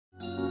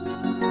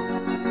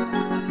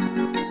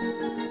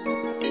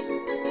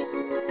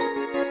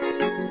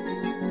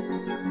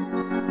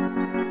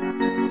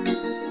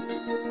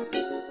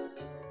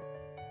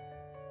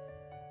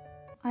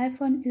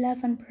iPhone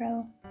 11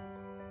 Pro.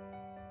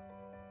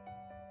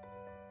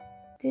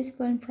 This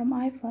phone from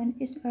iPhone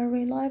is a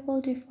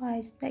reliable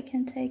device that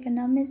can take an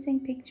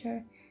amazing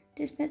picture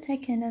despite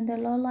taken under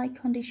low light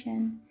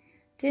condition.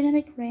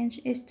 Dynamic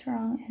range is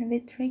strong, and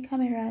with 3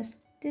 cameras,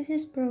 this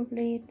is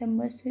probably the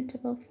most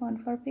suitable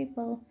phone for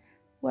people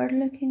who are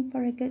looking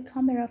for a good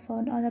camera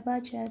phone on a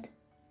budget.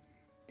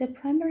 The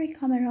primary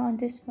camera on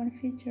this phone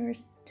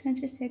features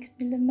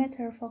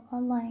 26mm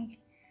focal length,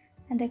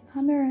 and the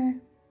camera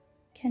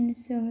can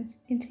zoom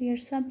into your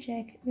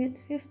subject with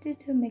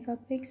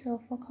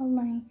 52MP focal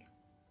length.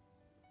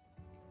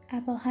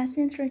 Apple has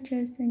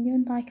introduced a new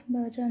night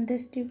mode on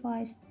this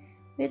device,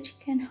 which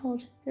can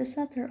hold the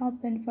shutter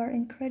open for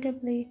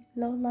incredibly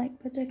low light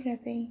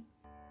photography.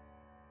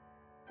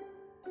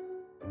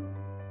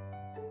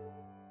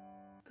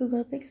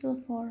 Google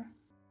Pixel 4.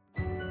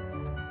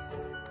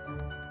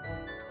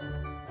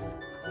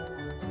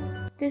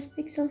 This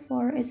Pixel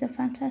 4 is a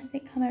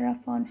fantastic camera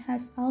phone,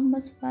 has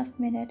almost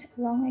 5-minute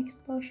long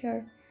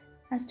exposure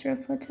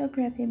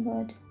astrophotography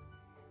mode.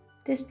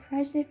 This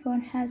pricey phone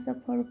has a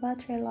poor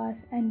battery life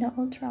and no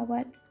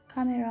ultra-wide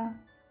camera.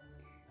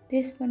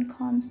 This phone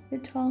comes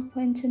with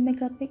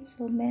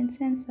 12.2MP main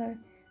sensor,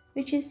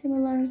 which is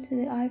similar to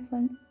the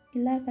iPhone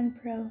 11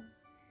 Pro.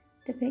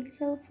 The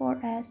Pixel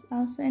 4S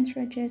also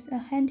introduces a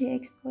handy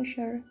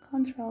exposure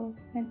control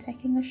when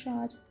taking a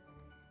shot,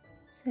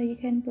 so you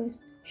can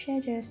boost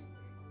shadows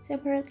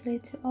separately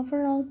to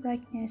overall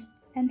brightness,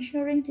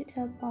 ensuring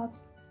detail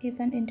pops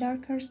even in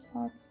darker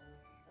spots,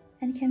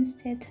 and can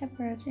stay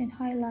tapered in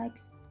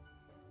highlights.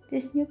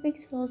 This new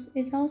Pixel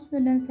is also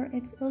known for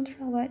its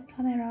ultra-wide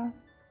camera.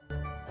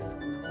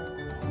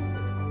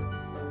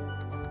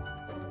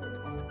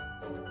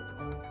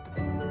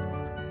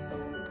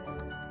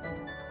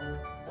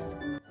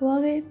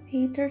 Huawei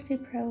P30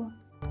 Pro.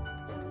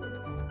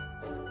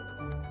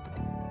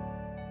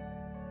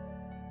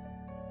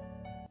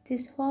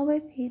 This Huawei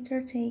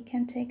P30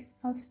 can take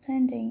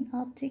outstanding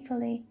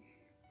optically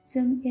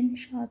zoomed-in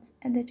shots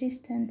at a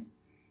distance,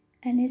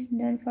 and is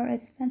known for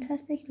its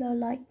fantastic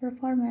low-light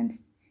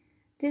performance.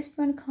 This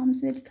phone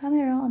comes with a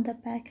camera on the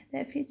back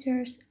that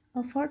features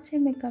a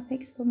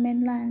 40MP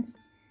main lens,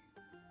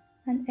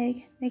 an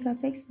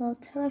 8MP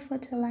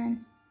telephoto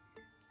lens,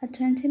 a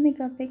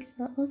 20MP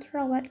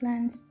ultra-wide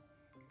lens,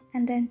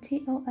 and then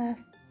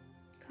TOF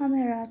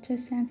camera to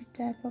sense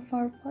depth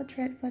for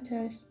portrait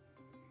photos.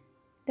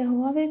 The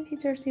Huawei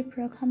P30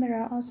 Pro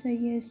camera also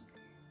uses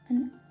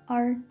an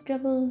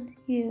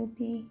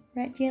RGB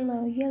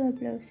red-yellow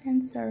yellow-blue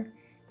sensor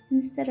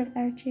instead of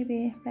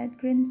RGB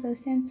red-green-blue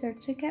sensor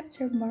to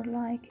capture more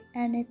light,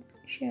 and it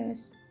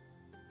shows.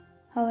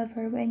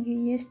 However, when you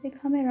use the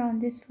camera on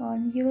this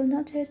phone, you will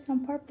notice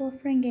some purple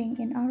fringing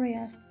in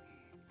areas,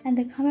 and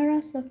the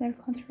camera software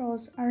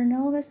controls are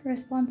not always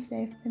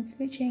responsive when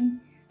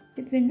switching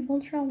between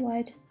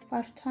ultra-wide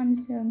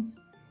 5x zooms,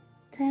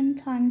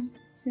 10x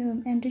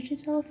zoom, and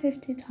digital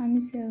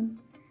 50x zoom.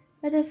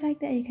 But the fact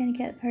that you can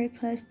get very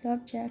close to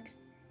objects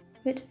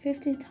with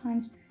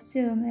 50x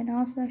zoom and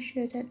also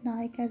shoot at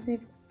night as if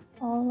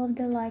all of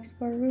the lights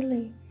were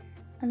really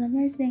an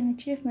amazing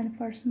achievement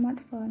for a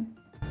smartphone.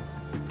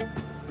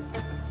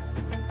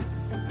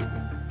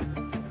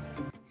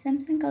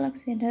 Samsung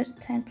Galaxy Note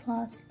 10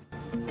 Plus.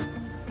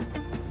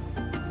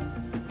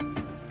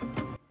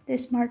 The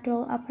smart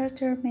dual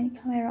aperture main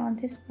camera on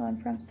this phone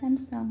from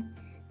Samsung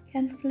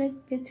can flip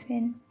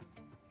between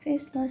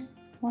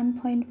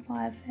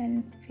f/1.5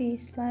 and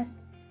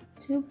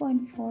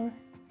f/2.4.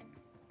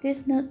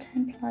 This Note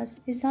 10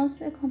 Plus is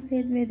also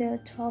complete with a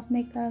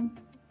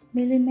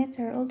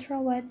 12mm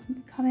ultra-wide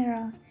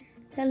camera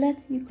that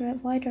lets you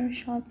grab wider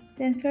shots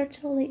than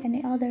virtually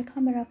any other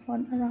camera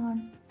phone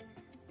around.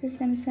 The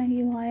Samsung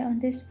UI on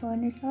this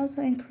phone is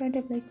also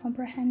incredibly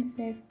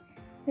comprehensive,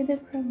 with a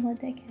Pro mode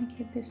that can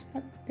keep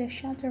the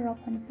shutter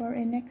open for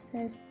in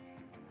excess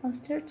of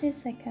 30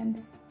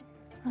 seconds,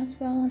 as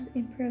well as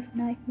improved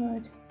night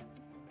mode.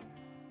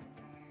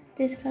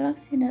 This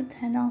Galaxy Note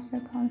 10 also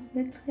comes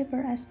with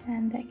Clipper S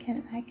Pen that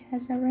can act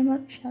as a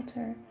remote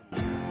shutter.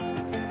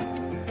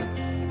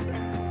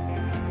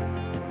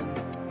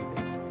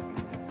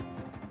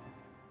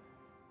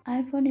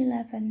 iPhone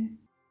 11.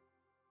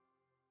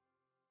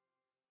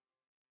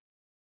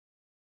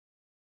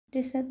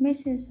 This phone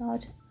misses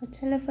out a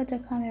telephoto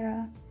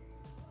camera.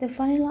 The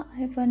vanilla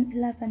iPhone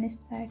 11 is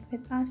packed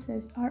with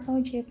Asus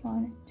ROG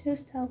Phone 2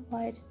 style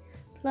wide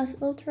plus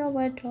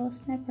ultra-wide dual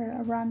snapper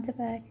around the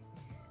back.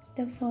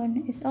 The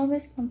phone is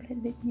always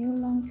complete with new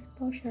long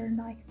exposure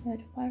night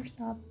mode fires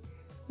up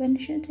when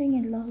shooting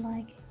in low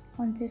light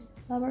on this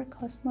lower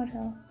cost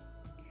model.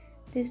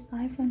 This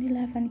iPhone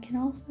 11 can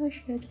also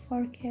shoot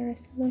 4K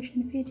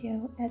resolution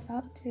video at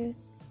up to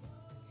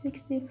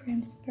 60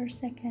 frames per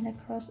second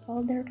across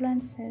all their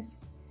lenses,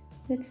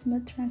 with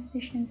smooth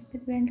transitions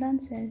between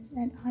lenses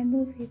and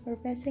iMovie for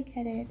basic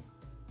edits.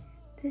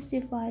 This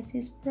device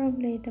is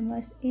probably the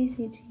most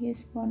easy to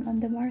use phone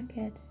on the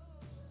market.